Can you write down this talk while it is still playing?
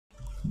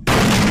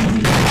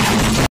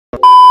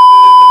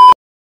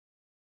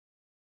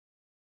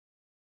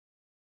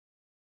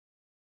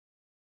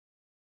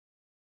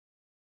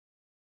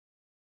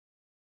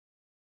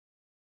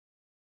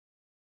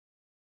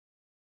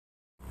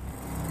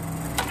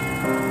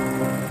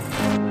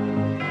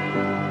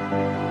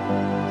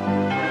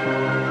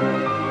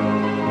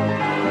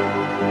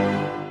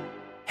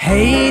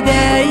Hey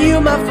there,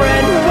 you my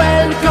friend.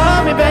 Well,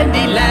 call me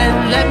Bendy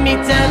Land. Let me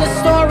tell a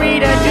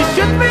story that you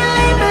should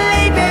really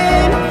believe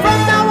in. From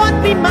now on,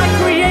 be my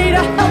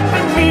creator,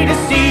 helping me to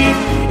see.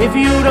 If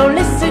you don't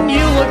listen,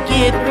 you will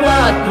get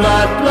blood,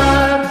 blood,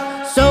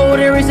 blood. So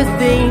there is a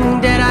thing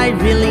that I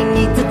really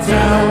need to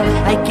tell.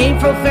 I came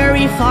from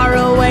very far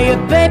away, a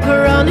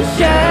paper on the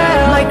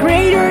shelf. My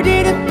creator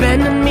did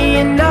abandon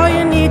me and now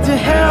you need to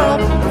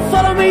help.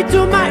 Follow me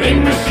to my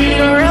in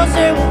machine or else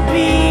it will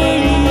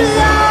be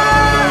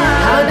blood.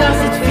 How does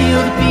it feel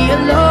to be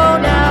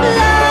alone now?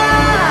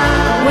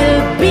 Blood. Will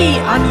it be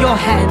on your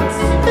hands?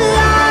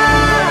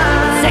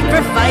 Blood.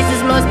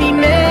 Sacrifices must be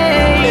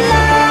made.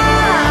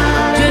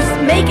 Blood. Just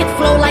make it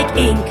flow like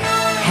ink.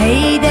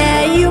 Hey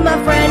there, you my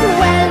friend.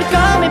 Well,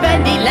 call me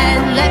Bendy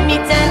Land. Let me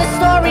tell a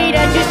story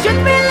that you should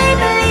really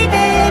believe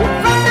in.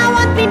 From now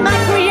on, be my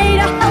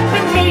creator,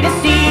 helping me to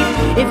see.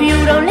 If you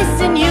don't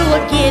listen, you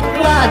will get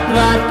blood,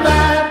 blood,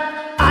 blood.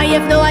 I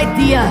have no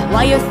idea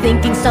why you're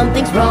thinking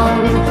something's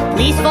wrong.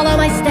 Please follow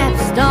my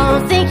steps,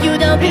 don't think you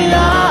don't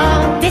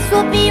belong. This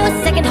will be your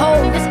second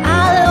home, cause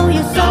I'll owe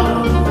you so.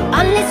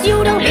 Unless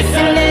you don't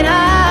listen, then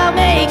I'll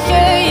make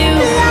sure you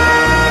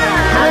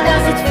lie. How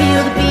does it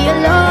feel to be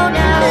alone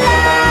now?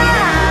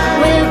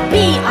 Will it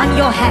be on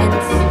your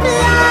hands?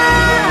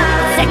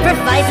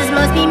 Sacrifices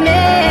must be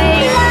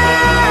made.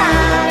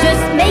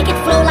 Just make it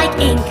flow like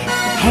ink.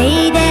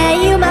 Hey there,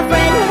 you my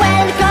friend.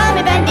 Well, call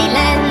me Bendy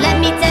Land. Let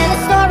me tell a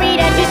story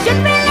that you should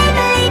really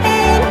believe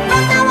in.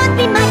 From now on,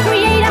 be my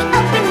creator,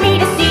 helping me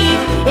to see.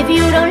 If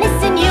you don't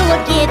listen, you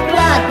will get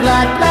blood,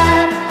 blood,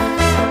 blood.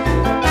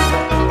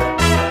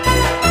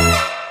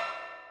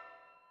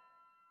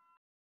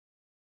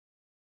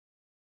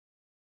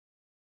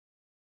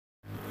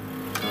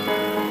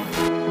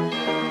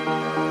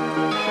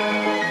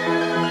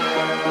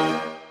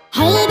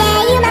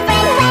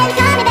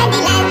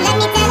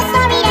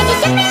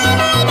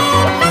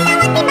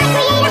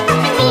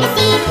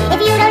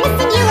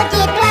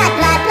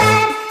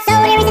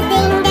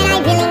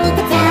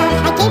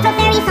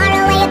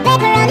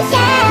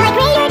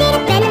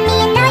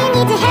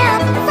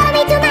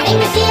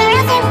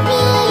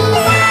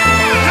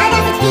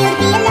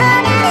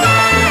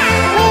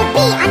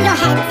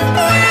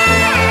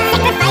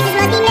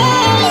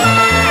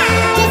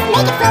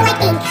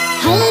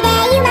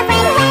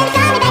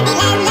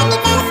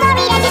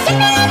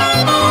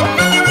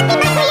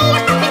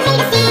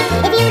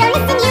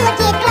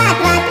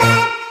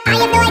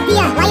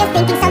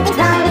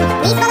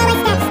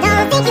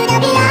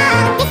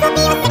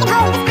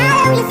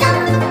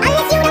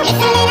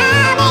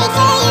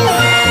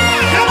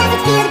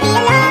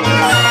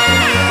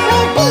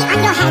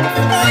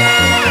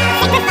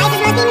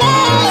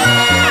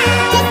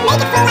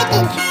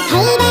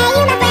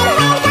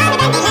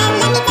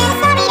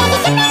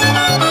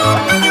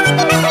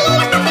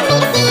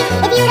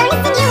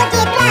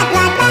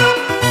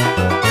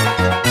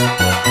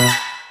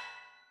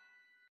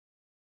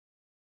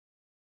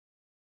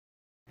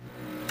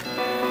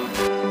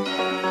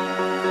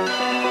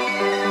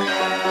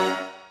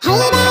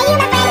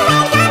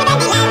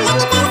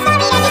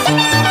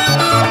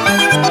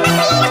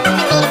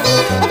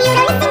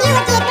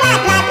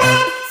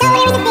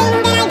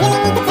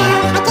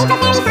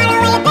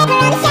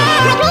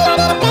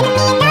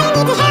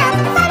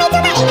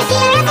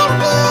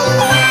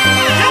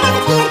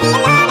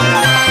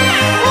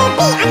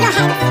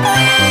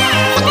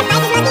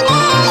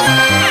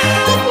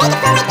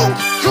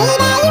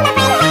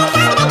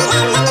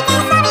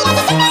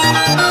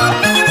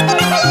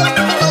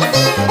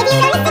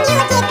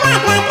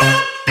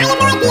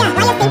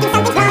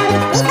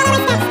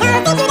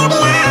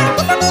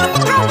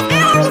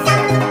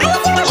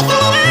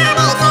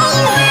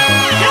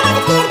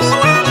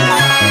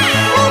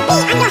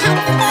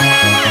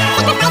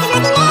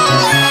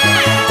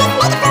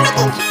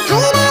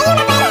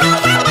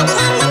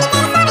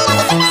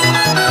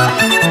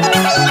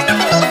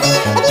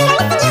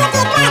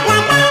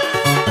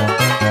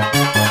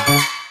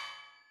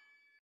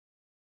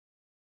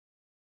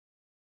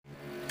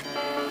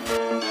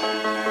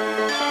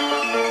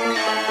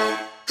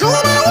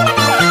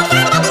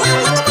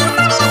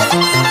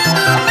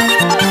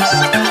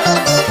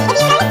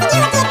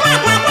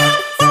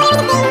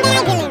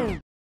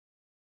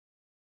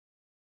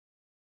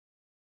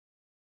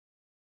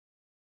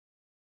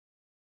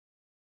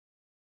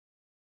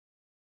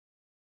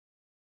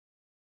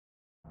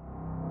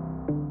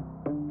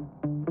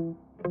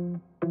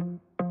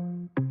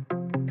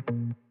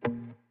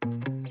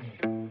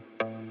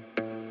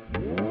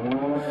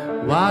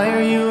 Why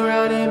are you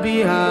running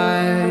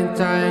behind,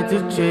 trying to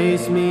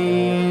chase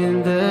me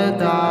in the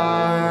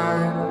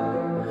dark?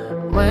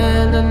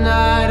 When the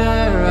night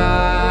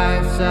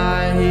arrives,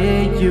 I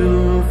hear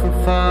you from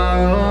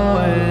far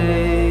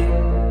away.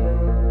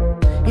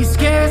 He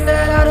scares the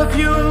hell out of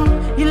you,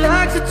 he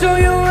likes to throw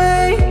you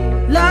away,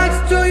 likes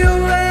to throw you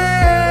away.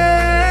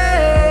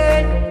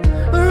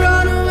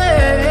 Run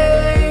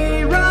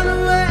away, run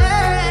away.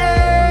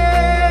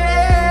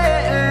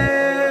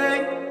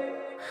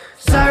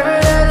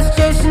 Siren is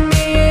chasing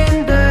me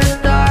in the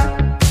dark.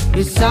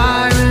 Yes,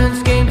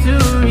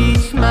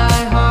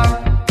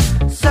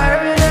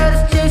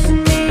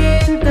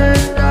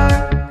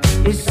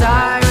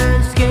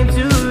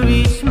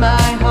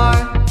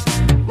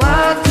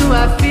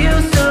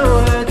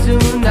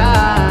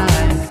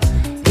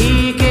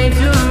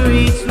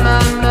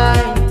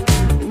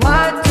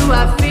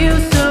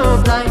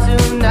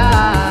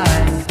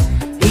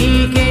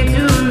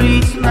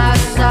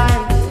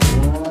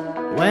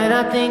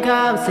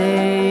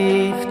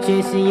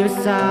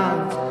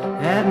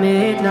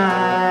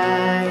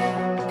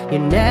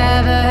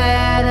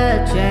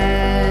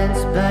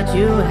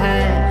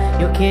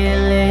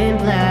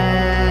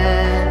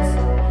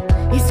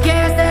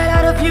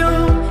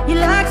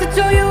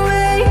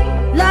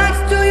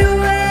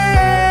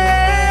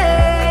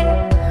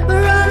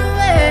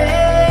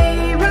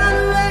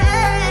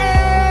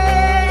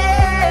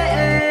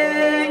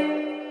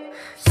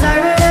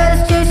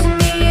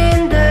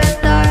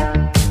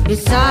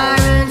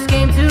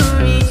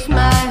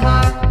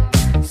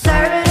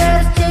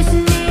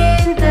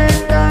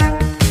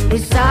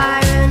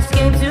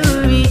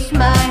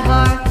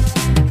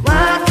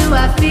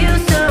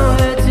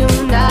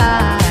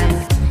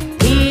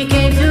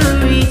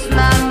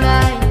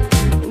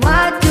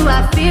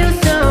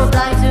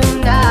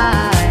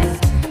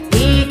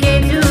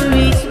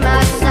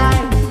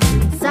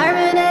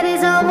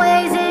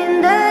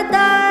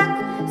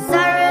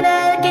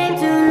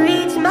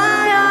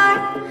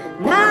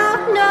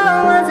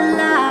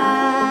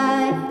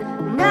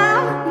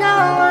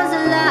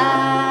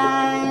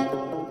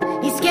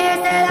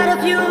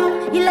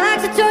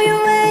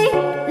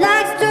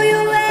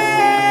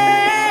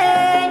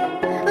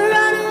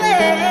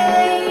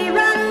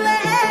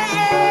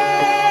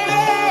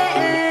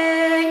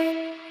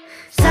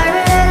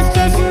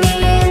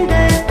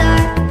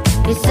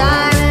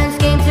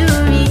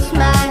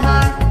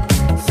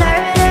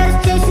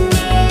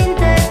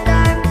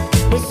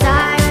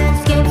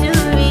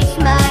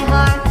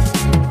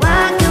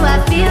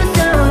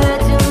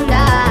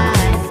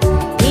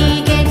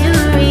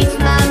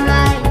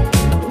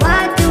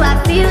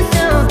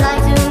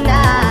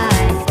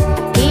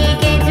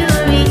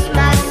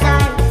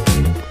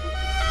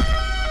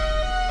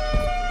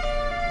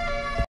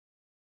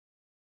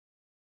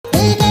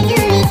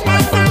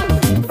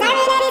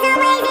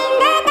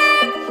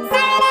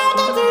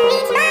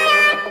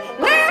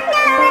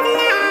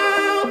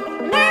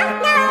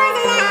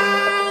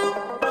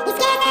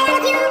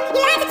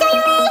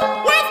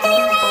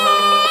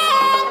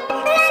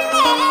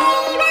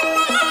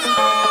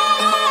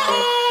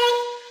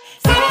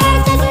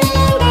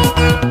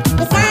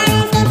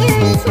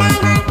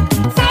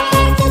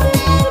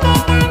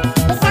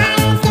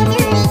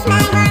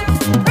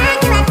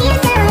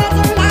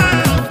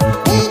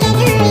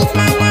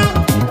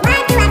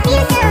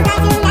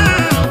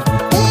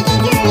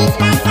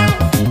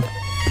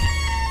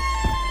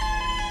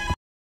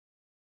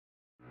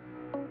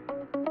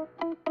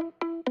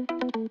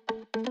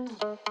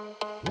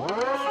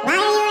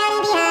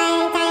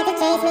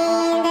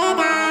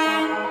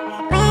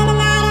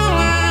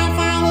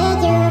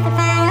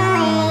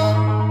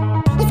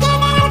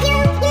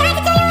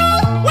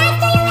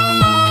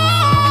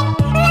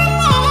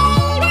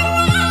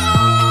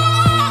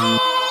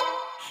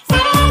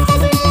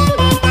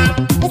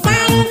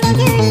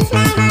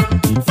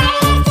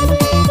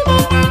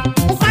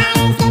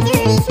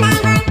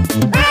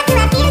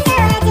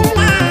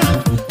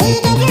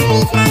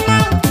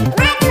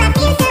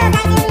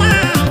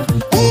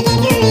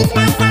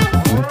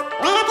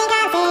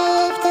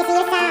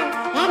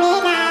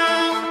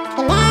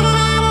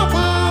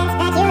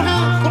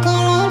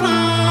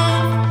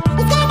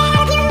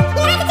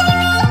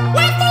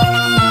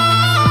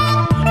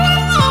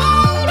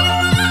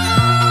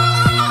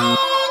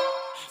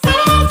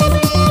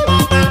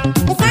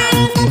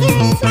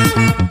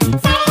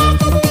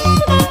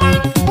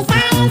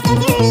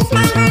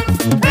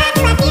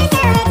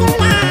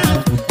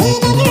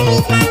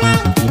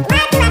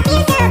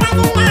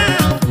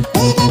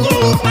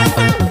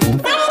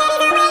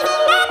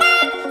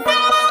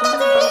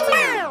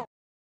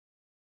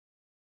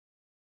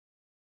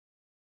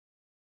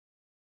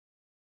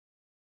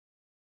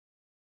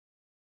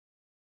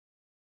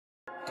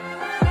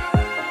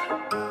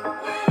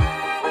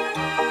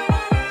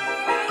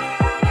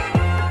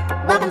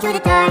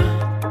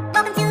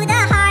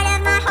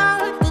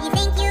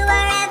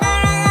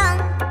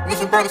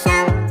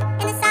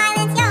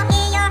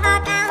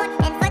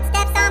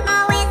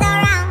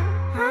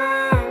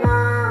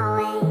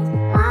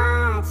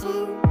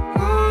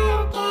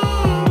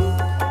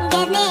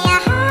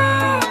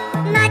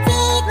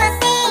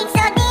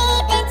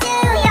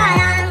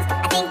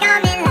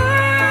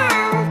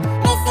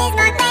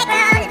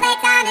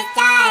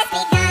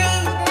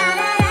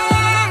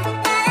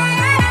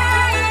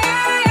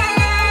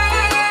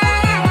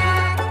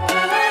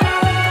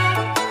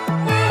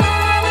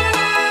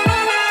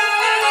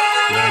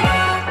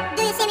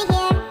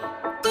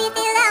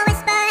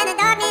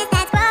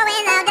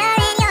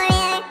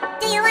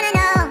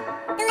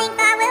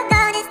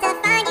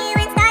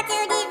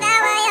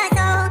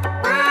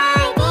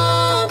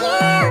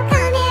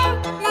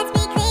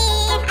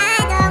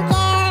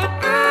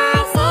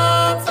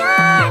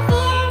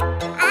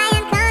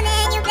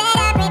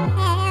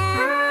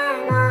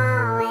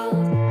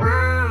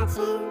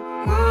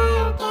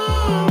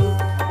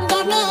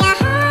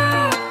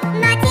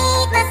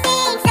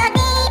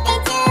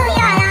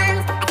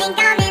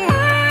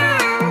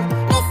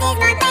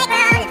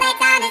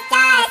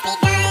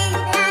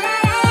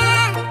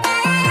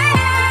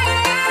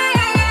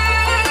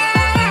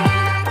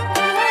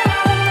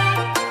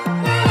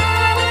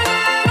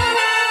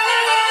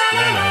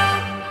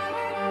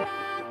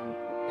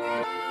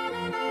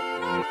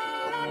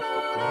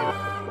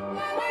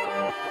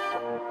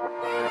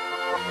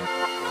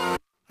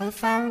 I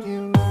found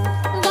you.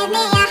 Give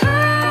me a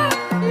heart,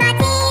 my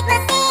teeth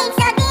will sink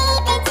so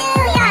deep into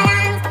your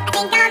lungs. I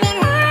think I'm in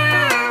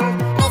love.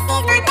 This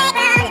is my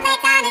playground, the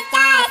playtime has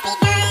just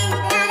begun.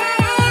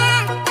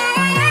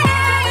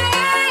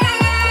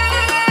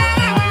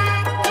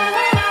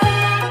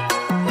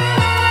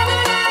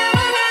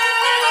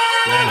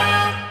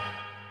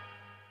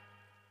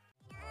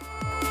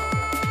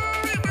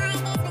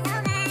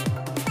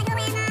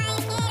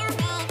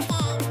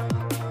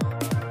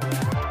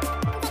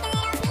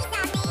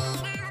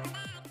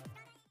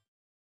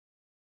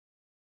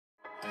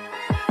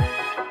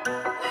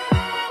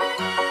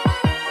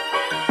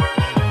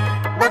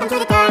 Welcome to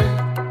the car.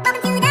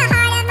 Welcome to the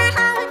heart of my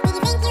home. Did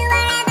you think you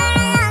were ever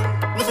alone?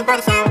 Listen for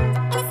the sound. In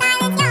the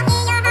silence, you'll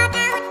hear your heart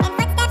pound. And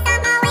footsteps,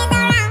 I'm always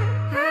around.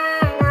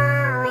 I'm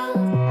always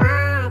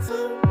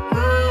watching,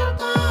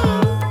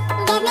 lurking.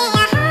 Give me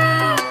a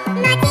heart.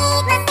 My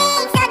teeth will sink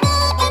so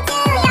deep into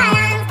your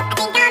lungs. I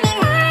think I'm in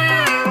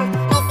love.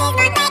 This is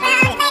my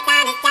playground. The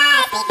playtime has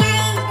just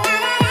begun.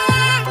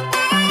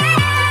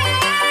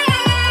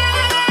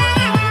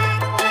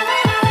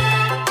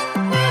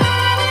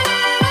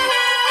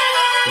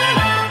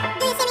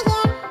 Do you see me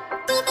here?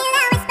 Do you feel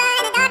the whisper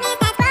in the darkness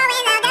that's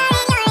growing louder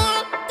in your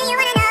ear?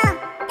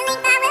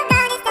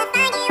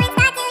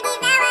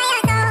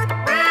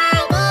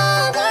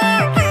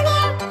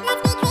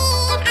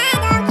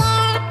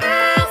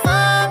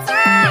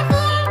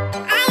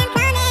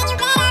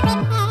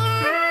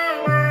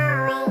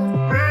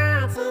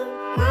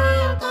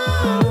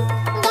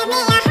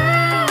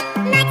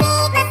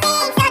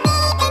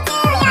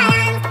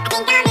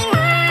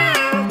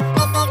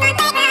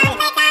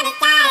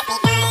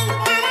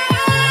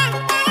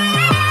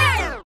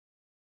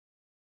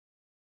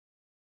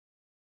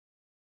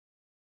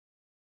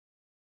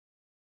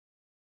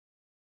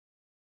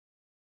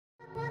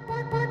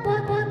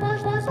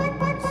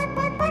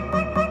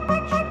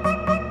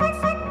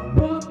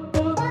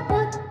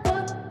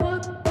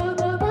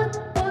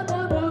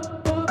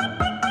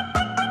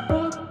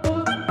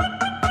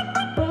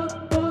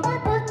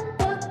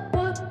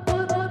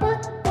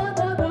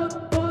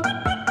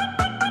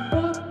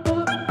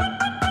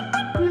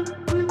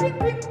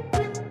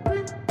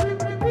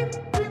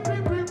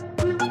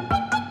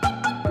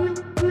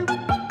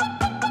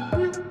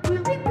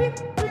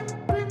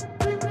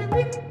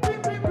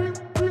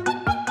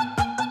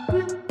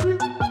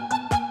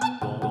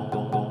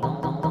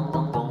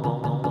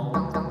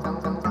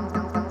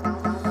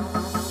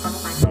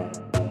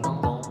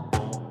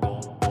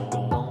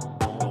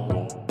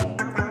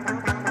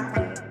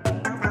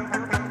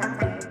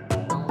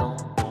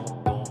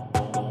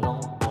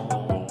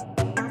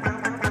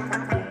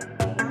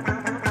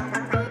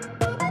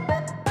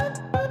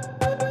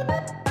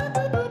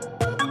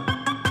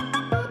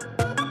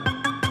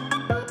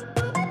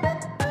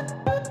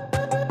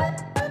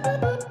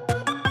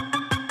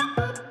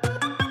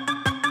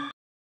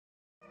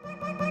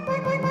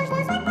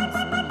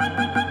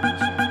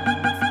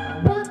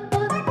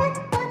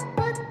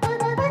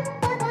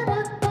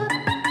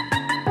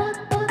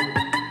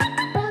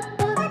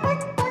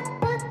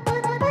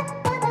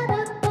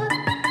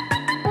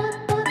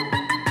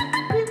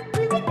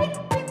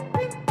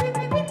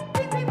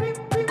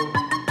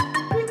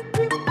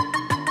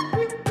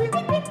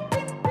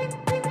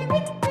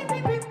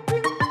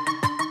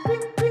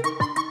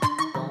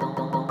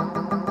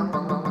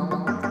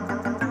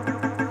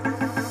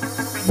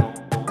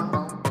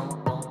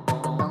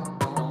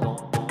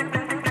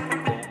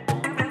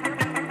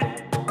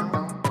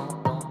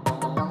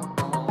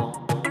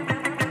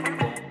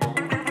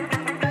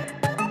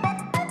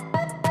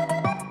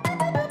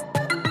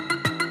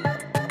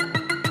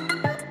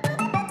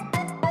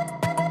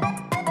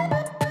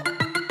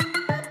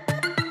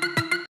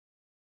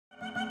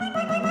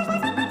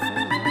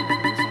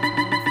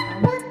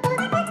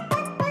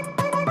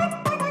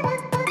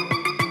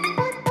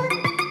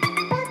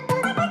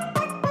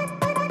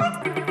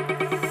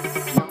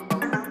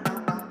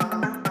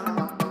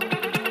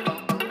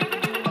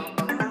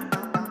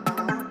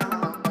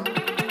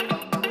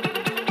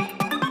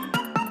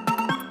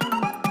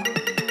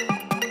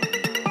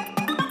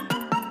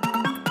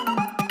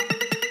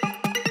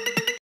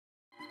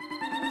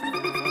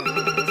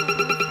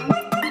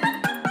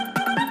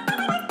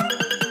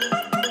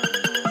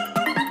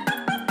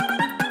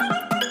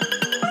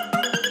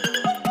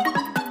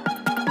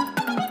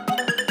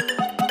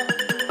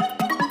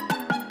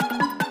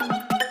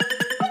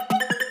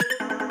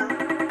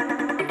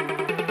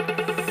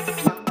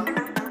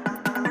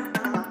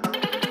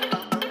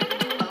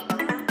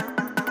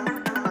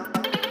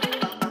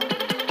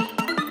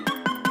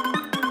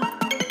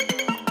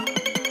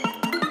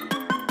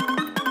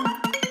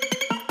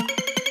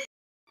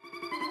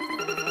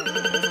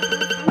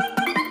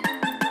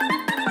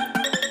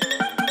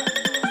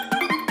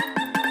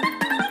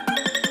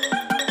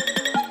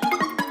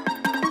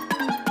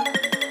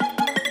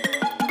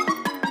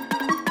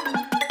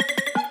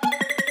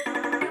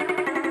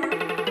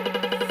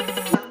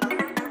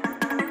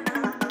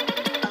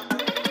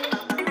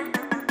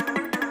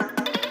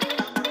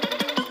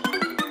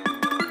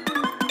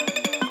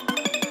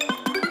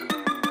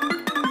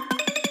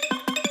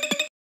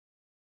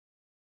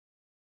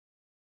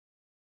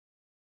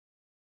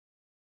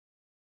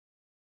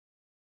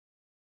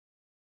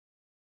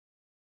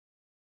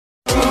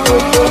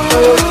 Thankyou